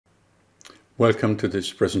Welcome to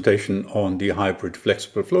this presentation on the hybrid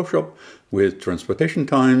flexible Flowshop with transportation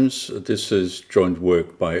times. This is joint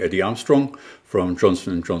work by Eddie Armstrong from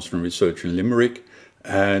Johnson & Johnson Research in Limerick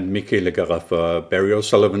and Michele, Garraffa, Barry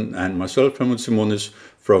O'Sullivan and myself, Helmut Simonis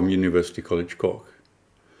from University College Cork.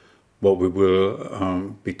 What we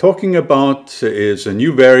will be talking about is a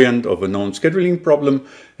new variant of a known scheduling problem.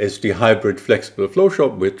 It's the hybrid flexible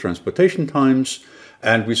Flowshop with transportation times.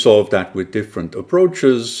 And we solve that with different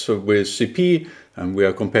approaches with CP, and we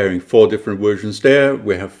are comparing 4 different versions there.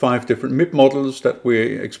 We have 5 different MIP models that we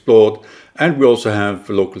explored, and we also have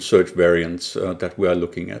local search variants that we are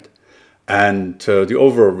looking at. And the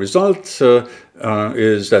overall result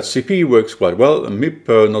is that CP works quite well, and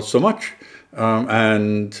MIP not so much.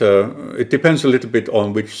 It depends a little bit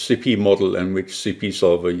on which CP model and which CP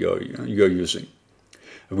solver you're using.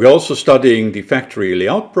 We're also studying the factory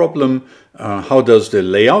layout problem. How does the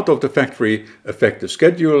layout of the factory affect the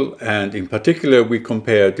schedule? And in particular, we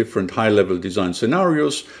compare different high-level design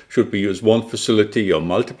scenarios. Should we use one facility or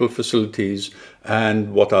multiple facilities?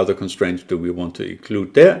 And what other constraints do we want to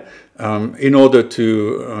include there in order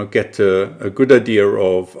to get a good idea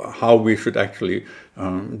of how we should actually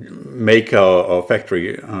make our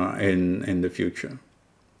factory in the future.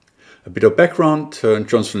 A bit of background,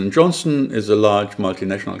 Johnson & Johnson is a large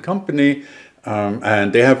multinational company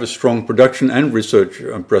and they have a strong production and research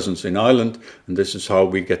presence in Ireland, and this is how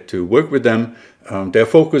we get to work with them. Their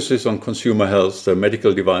focus is on consumer health,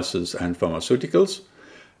 medical devices and pharmaceuticals.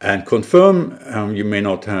 And Confirm, you may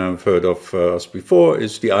not have heard of us before,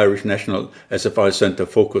 is the Irish National SFI Centre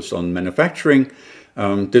focused on manufacturing.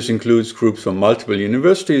 This includes groups from multiple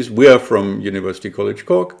universities. We are from University College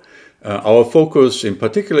Cork. Our focus in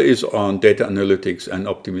particular is on data analytics and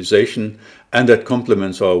optimization, and that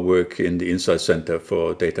complements our work in the Insight Center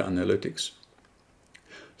for Data Analytics.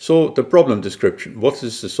 So the problem description, what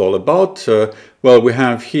is this all about? Well, we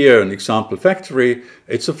have here an example factory.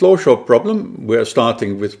 It's a Flowshop problem. We're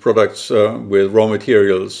starting with products with raw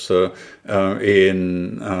materials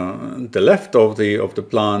in the left of the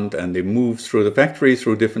plant, and they move through the factory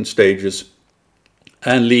through different stages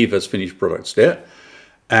and leave as finished products there.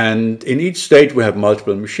 And in each stage we have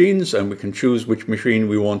multiple machines, and we can choose which machine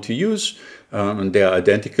we want to use, and they are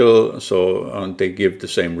identical, so they give the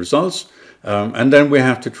same results. And then we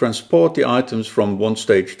have to transport the items from one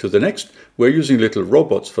stage to the next. We're using little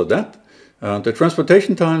robots for that. The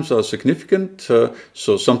transportation times are significant,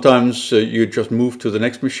 so sometimes you just move to the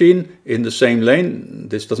next machine in the same lane.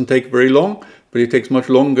 This doesn't take very long, but it takes much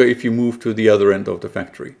longer if you move to the other end of the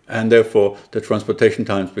factory. And therefore the transportation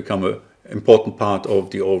times become an important part of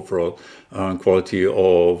the overall quality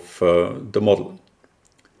of the model.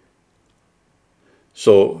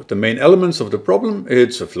 So the main elements of the problem,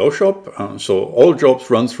 it's a Flowshop. So all jobs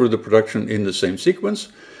run through the production in the same sequence.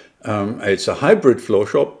 It's a hybrid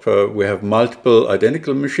Flowshop. We have multiple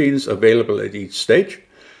identical machines available at each stage.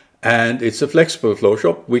 And it's a flexible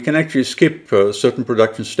Flowshop. We can actually skip certain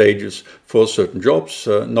production stages for certain jobs.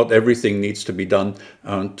 Not everything needs to be done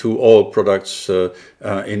to all products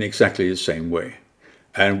in exactly the same way.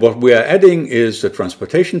 And what we are adding is the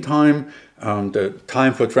transportation time. The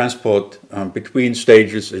time for transport between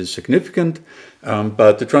stages is significant,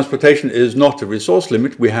 but the transportation is not a resource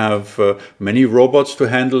limit. We have many robots to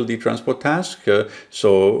handle the transport task,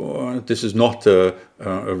 so this is not a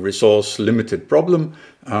resource limited problem.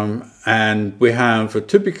 And we have a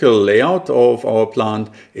typical layout of our plant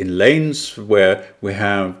in lanes where we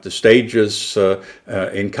have the stages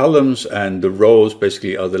in columns, and the rows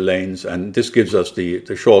basically are the lanes, and this gives us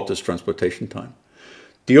the shortest transportation time.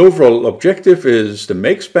 The overall objective is the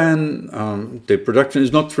make span. The production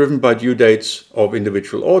is not driven by due dates of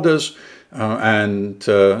individual orders, and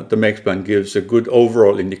the make span gives a good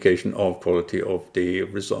overall indication of quality of the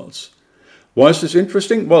results. Why is this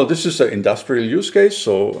interesting? Well, this is an industrial use case,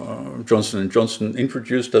 so Johnson & Johnson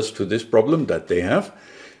introduced us to this problem that they have.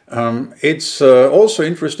 It's also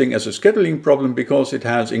interesting as a scheduling problem because it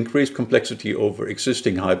has increased complexity over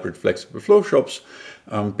existing hybrid flexible Flowshops,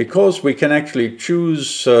 because we can actually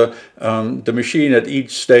choose the machine at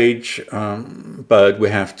each stage, but we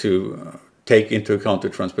have to take into account the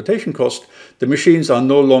transportation cost. The machines are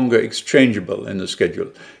no longer exchangeable in the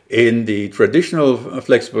schedule. In the traditional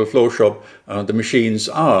flexible Flowshop, the machines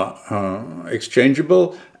are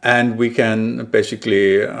exchangeable, and we can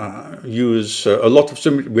basically use a lot of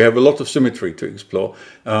symmetry. We have a lot of symmetry to explore.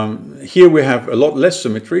 Here we have a lot less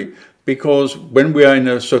symmetry, because when we are in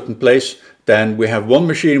a certain place, then we have one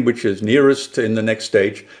machine which is nearest in the next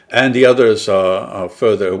stage, and the others are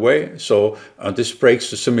further away. So this breaks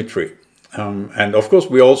the symmetry. And of course,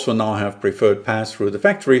 we also now have preferred paths through the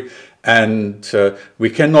factory, and we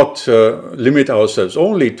cannot limit ourselves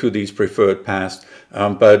only to these preferred paths,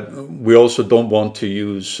 but we also don't want to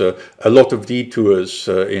use a lot of detours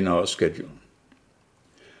in our schedule.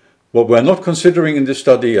 What we're not considering in this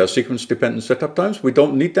study are sequence-dependent setup times. We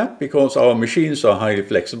don't need that because our machines are highly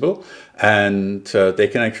flexible and they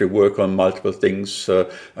can actually work on multiple things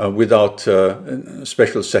without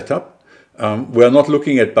special setup. We're not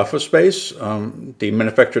looking at buffer space. The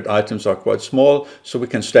manufactured items are quite small, so we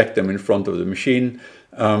can stack them in front of the machine.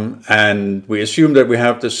 And we assume that we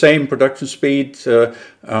have the same production speed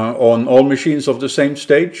on all machines of the same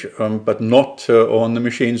stage, but not on the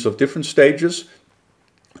machines of different stages.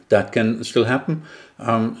 That can still happen.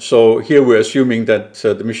 So here we're assuming that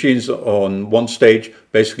the machines on one stage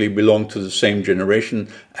basically belong to the same generation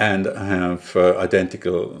and have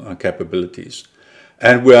identical capabilities.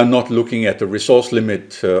 And we are not looking at the resource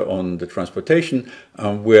limit on the transportation.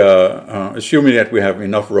 We are assuming that we have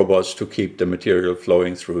enough robots to keep the material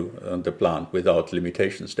flowing through the plant without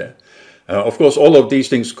limitations there. Of course, all of these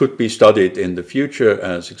things could be studied in the future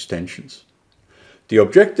as extensions. The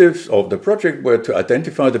objectives of the project were to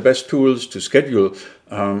identify the best tools to schedule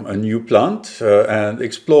a new plant and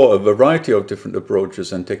explore a variety of different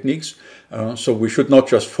approaches and techniques. So we should not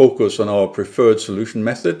just focus on our preferred solution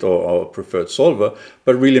method or our preferred solver,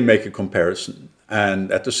 but really make a comparison. And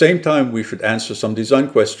at the same time, we should answer some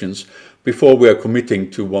design questions before we are committing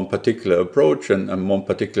to one particular approach and one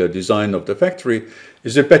particular design of the factory.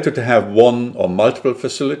 Is it better to have one or multiple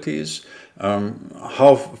facilities?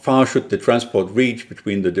 How far should the transport reach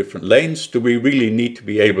between the different lanes? Do we really need to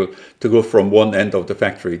be able to go from one end of the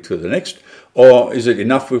factory to the next? Or is it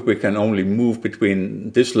enough if we can only move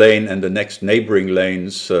between this lane and the next neighboring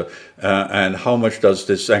lanes? And how much does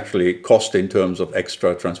this actually cost in terms of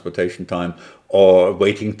extra transportation time or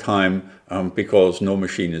waiting time because no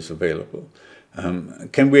machine is available?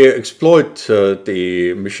 Can we exploit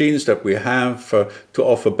the machines that we have to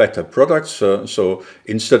offer better products? So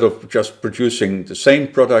instead of just producing the same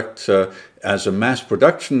product as a mass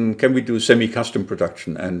production, can we do semi-custom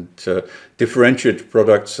production and differentiate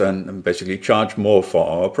products and basically charge more for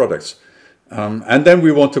our products? And then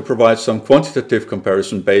we want to provide some quantitative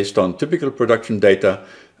comparison based on typical production data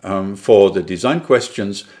for the design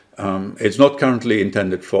questions. It's not currently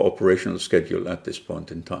intended for operational schedule at this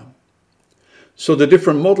point in time. So the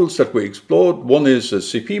different models that we explored, one is a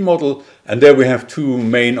CP model, and there we have two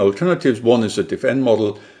main alternatives. One is a diff-n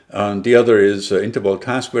model, and the other is an interval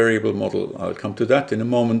task variable model. I'll come to that in a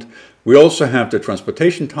moment. We also have the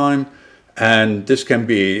transportation time, and this can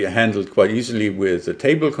be handled quite easily with a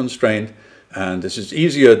table constraint. And this is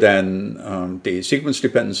easier than the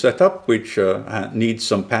sequence-dependent setup, which needs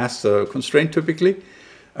some path constraint typically.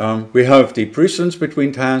 We have the precedence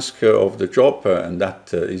between tasks of the job, and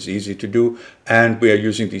that is easy to do, and we are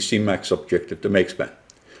using the Cmax objective, the make span.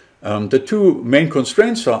 The two main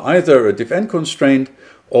constraints are either a diff-n constraint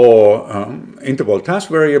or interval task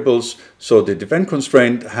variables. So the diff-n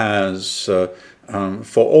constraint has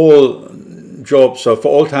for all jobs, for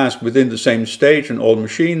all tasks within the same stage and all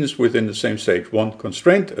machines within the same stage, one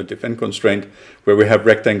constraint, a diff-n constraint, where we have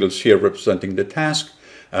rectangles here representing the task.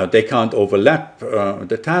 They can't overlap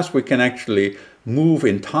the task. We can actually move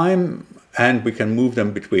in time, and we can move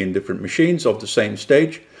them between different machines of the same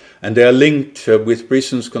stage. And they are linked with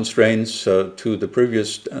precedence constraints to the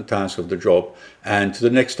previous task of the job and to the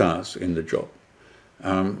next task in the job.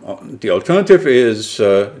 The alternative is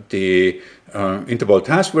the interval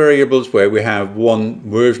task variables, where we have one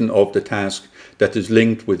version of the task that is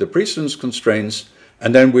linked with the precedence constraints.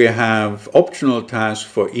 And then we have optional tasks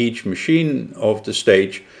for each machine of the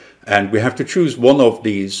stage, and we have to choose one of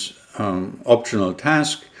these optional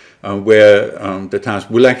tasks where the task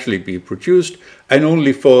will actually be produced, and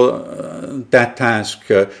only for that task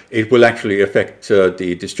it will actually affect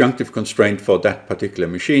the disjunctive constraint for that particular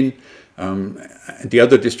machine. The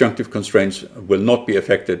other disjunctive constraints will not be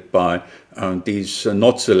affected by these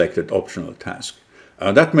not selected optional tasks.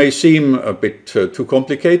 That may seem a bit too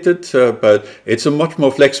complicated, but it's a much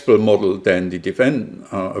more flexible model than the diff-n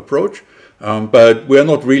approach. But we are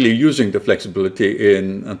not really using the flexibility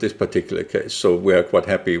in this particular case, so we are quite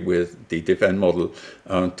happy with the diff-n model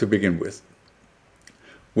to begin with.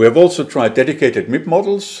 We have also tried dedicated MIP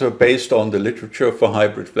models based on the literature for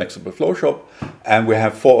hybrid flexible Flowshop, and we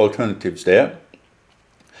have 4 alternatives there.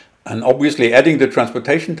 And obviously adding the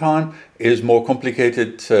transportation time is more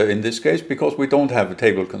complicated in this case because we don't have a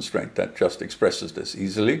table constraint that just expresses this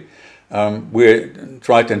easily. We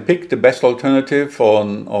tried and picked the best alternative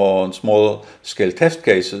on small scale test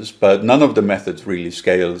cases, but none of the methods really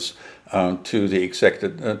scales to the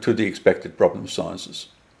expected problem sizes.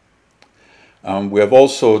 We have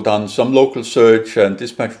also done some local search and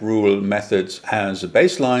dispatch rule methods as a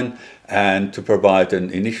baseline and to provide an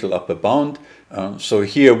initial upper bound. So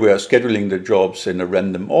here we are scheduling the jobs in a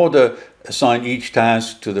random order, assign each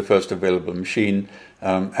task to the first available machine,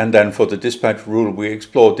 and then for the dispatch rule we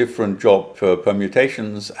explore different job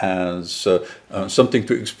permutations as something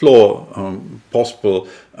to explore possible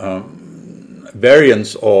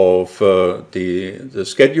variants of the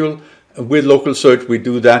schedule. With local search we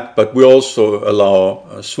do that, but we also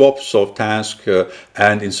allow swaps of tasks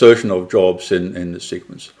and insertion of jobs in the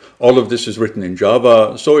sequence. All of this is written in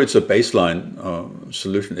Java, so it's a baseline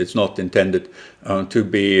solution. It's not intended to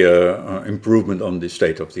be improvement on the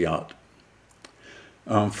state of the art.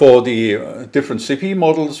 For the different CP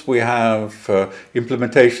models, we have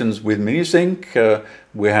implementations with Minisync.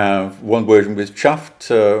 We have one version with Chuft,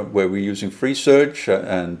 where we're using free search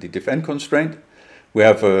and the diff-n constraint. We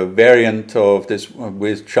have a variant of this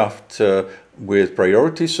with Chuft with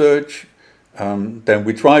priority search. Then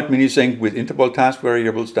we tried Minisync with interval task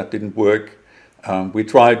variables. That didn't work. We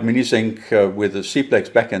tried Minisync with a Cplex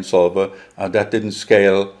backend solver. That didn't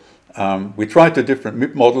scale. We tried the different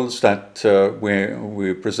MIP models that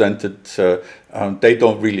we presented. They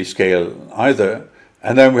don't really scale either.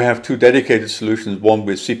 And then we have two dedicated solutions, one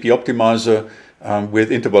with CP optimizer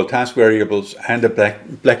with interval task variables and a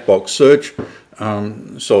black box search.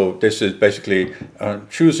 So this is basically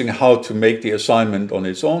choosing how to make the assignment on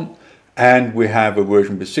its own. And we have a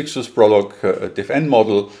version with Sixus Prolog, a diff-n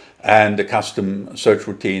model, and a custom search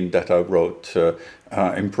routine that I wrote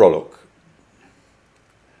in Prolog.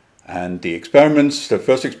 And the experiments, the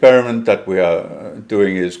first experiment that we are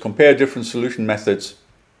doing is compare different solution methods.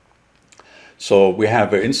 So we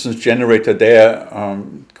have an instance generator there,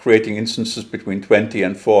 creating instances between 20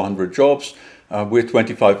 and 400 jobs with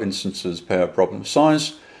 25 instances per problem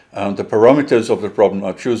size. The parameters of the problem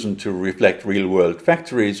are chosen to reflect real-world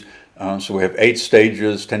factories. So we have 8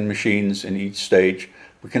 stages, 10 machines in each stage.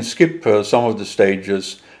 We can skip some of the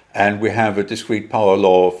stages, and we have a discrete power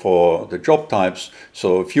law for the job types.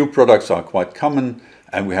 So a few products are quite common,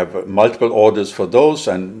 and we have multiple orders for those,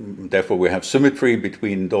 and therefore we have symmetry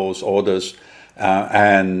between those orders.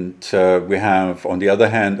 And we have, on the other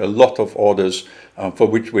hand, a lot of orders for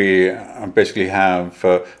which we basically have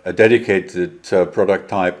a dedicated product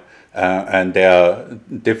type, and they are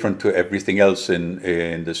different to everything else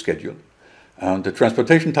in the schedule. The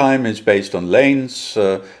transportation time is based on lanes,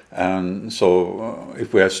 and so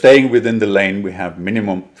if we are staying within the lane, we have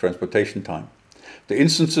minimum transportation time. The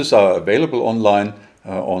instances are available online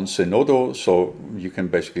on Zenodo, so you can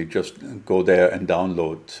basically just go there and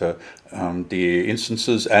download the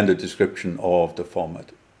instances and the description of the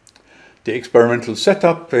format. The experimental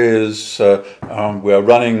setup is we are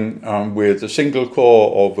running with a single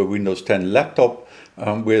core of a Windows 10 laptop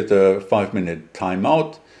with a 5-minute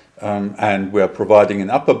timeout, and we are providing an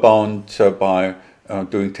upper bound by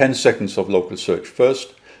doing 10 seconds of local search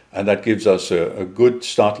first, and that gives us a good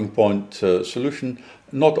starting point solution.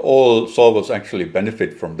 Not all solvers actually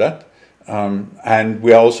benefit from that, and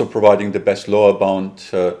we are also providing the best lower bound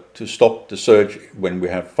to stop the search when we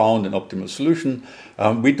have found an optimal solution.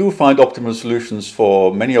 We do find optimal solutions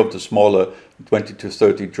for many of the smaller 20 to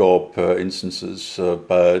 30 job instances,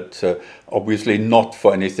 but obviously not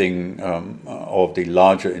for anything of the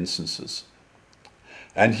larger instances.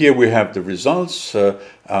 And here we have the results.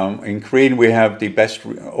 In green we have the best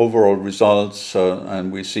overall results,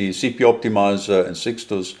 and we see CP Optimizer and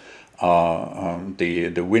Sixtus are the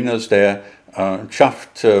winners there.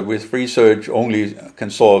 Chuft with free search only can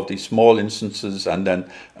solve the small instances and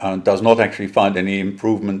then does not actually find any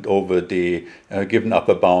improvement over the given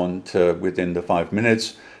upper bound within the 5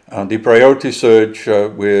 minutes. The priority search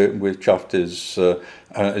with Chuft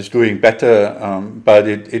is doing better, but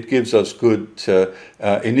it gives us good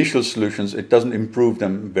initial solutions. It doesn't improve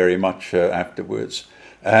them very much afterwards.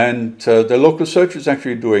 And the local search is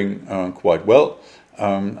actually doing quite well.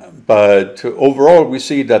 But overall, we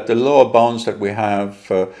see that the lower bounds that we have,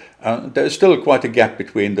 there is still quite a gap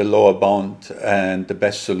between the lower bound and the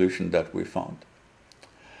best solution that we found.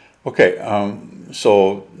 Okay,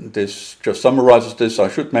 so this just summarizes this. I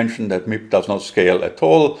should mention that MIP does not scale at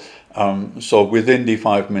all. So within the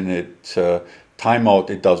 5-minute timeout,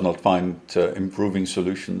 it does not find improving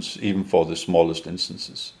solutions, even for the smallest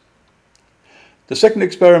instances. The second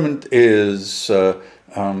experiment is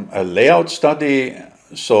a layout study.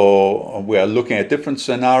 So we are looking at different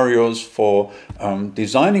scenarios for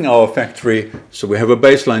designing our factory. So we have a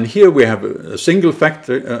baseline here. We have a single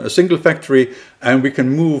factory, and we can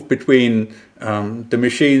move between the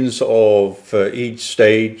machines of each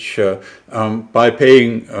stage by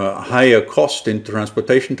paying a higher cost in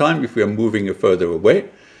transportation time if we are moving further away.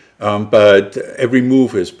 But every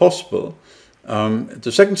move is possible.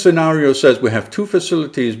 The second scenario says we have two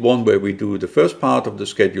facilities, one where we do the first part of the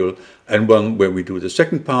schedule and one where we do the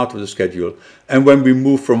second part of the schedule. And when we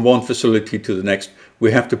move from one facility to the next,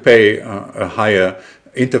 we have to pay a higher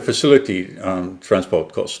inter-facility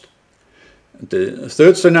transport cost. The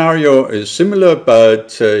third scenario is similar,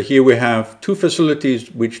 but here we have two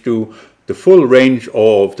facilities which do the full range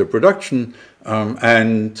of the production,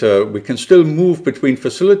 and we can still move between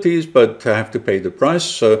facilities, but have to pay the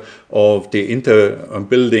price of the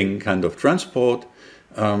inter-building kind of transport.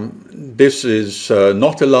 This is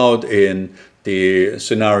not allowed in the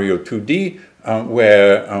scenario 2D,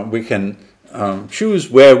 where we can choose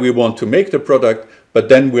where we want to make the product, but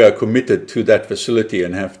then we are committed to that facility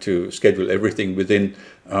and have to schedule everything within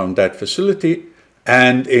that facility.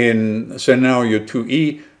 And in scenario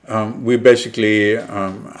 2E, we basically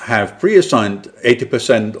have pre-assigned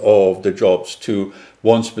 80% of the jobs to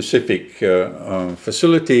one specific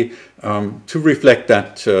facility to reflect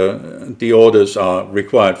that the orders are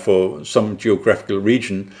required for some geographical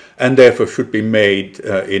region and therefore should be made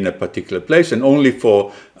in a particular place. And only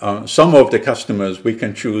for some of the customers we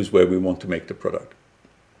can choose where we want to make the product.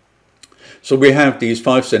 So we have these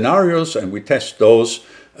 5 scenarios and we test those.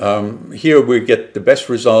 Here we get the best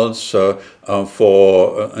results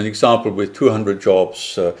for an example with 200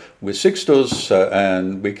 jobs with Sixtus,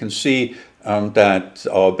 and we can see that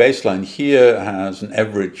our baseline here has an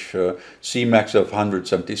average Cmax of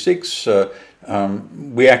 176.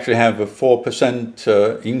 We actually have a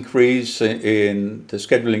 4% increase in the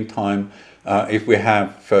scheduling time if we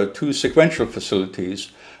have 2 sequential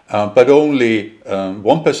facilities, but only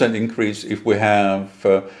 1% increase if we have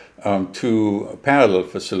 2 parallel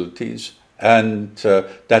facilities, and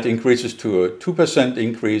that increases to a 2%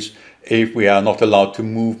 increase if we are not allowed to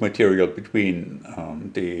move material between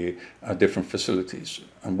the different facilities.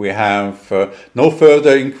 And we have no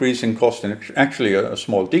further increase in cost, and actually a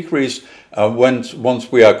small decrease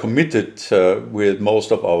once we are committed with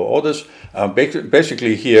most of our orders.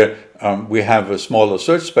 Basically here we have a smaller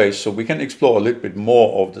search space, so we can explore a little bit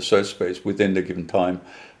more of the search space within the given time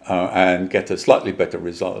and get a slightly better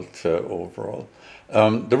result overall.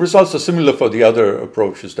 The results are similar for the other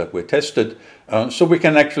approaches that were tested, so we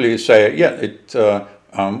can actually say, yeah, it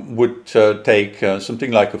would take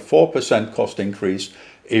something like a 4% cost increase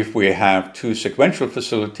if we have 2 sequential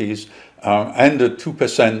facilities, and a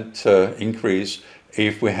 2% increase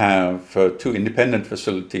if we have 2 independent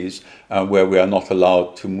facilities where we are not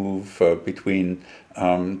allowed to move between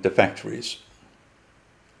the factories.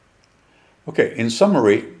 Okay, in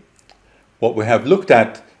summary, what we have looked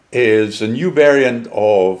at is a new variant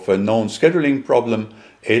of a known scheduling problem.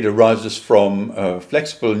 It arises from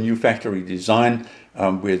flexible new factory design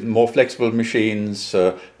with more flexible machines,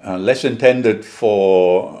 less intended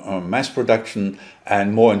for mass production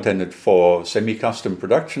and more intended for semi-custom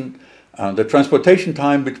production. The transportation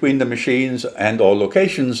time between the machines and all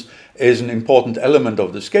locations is an important element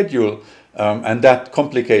of the schedule, and that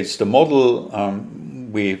complicates the model.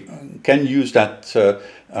 We can use that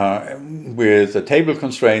with a table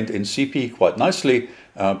constraint in CP quite nicely,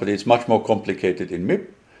 but it's much more complicated in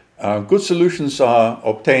MIP. Good solutions are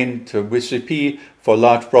obtained with CP for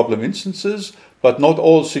large problem instances, but not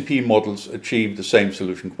all CP models achieve the same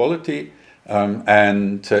solution quality.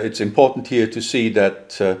 And it's important here to see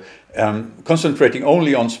that concentrating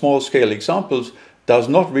only on small-scale examples does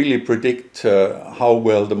not really predict how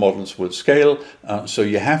well the models will scale. So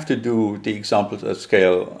you have to do the examples at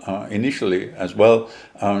scale initially as well,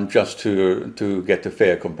 just to get a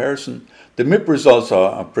fair comparison. The MIP results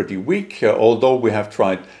are pretty weak, although we have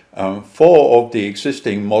tried 4 of the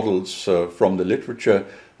existing models from the literature.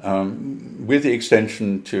 With the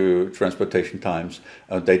extension to transportation times,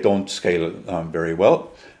 they don't scale very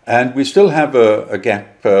well. And we still have a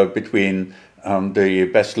gap between the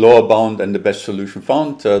best lower bound and the best solution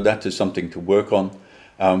found. That is something to work on.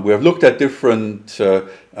 We have looked at different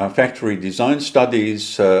factory design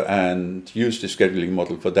studies and used the scheduling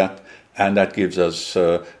model for that. And that gives us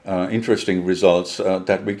interesting results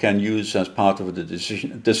that we can use as part of the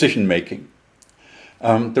decision making.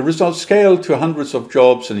 The results scale to hundreds of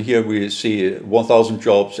jobs, and here we see 1,000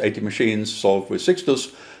 jobs, 80 machines solved with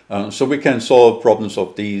Sixtus. So we can solve problems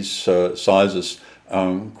of these sizes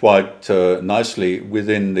quite nicely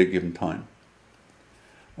within the given time.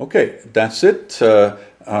 Okay, that's it.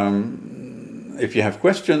 If you have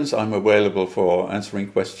questions, I'm available for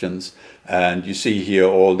answering questions. And you see here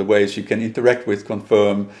all the ways you can interact with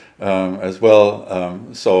Confirm as well.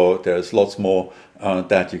 So there's lots more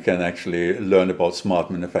that you can actually learn about smart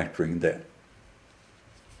manufacturing there.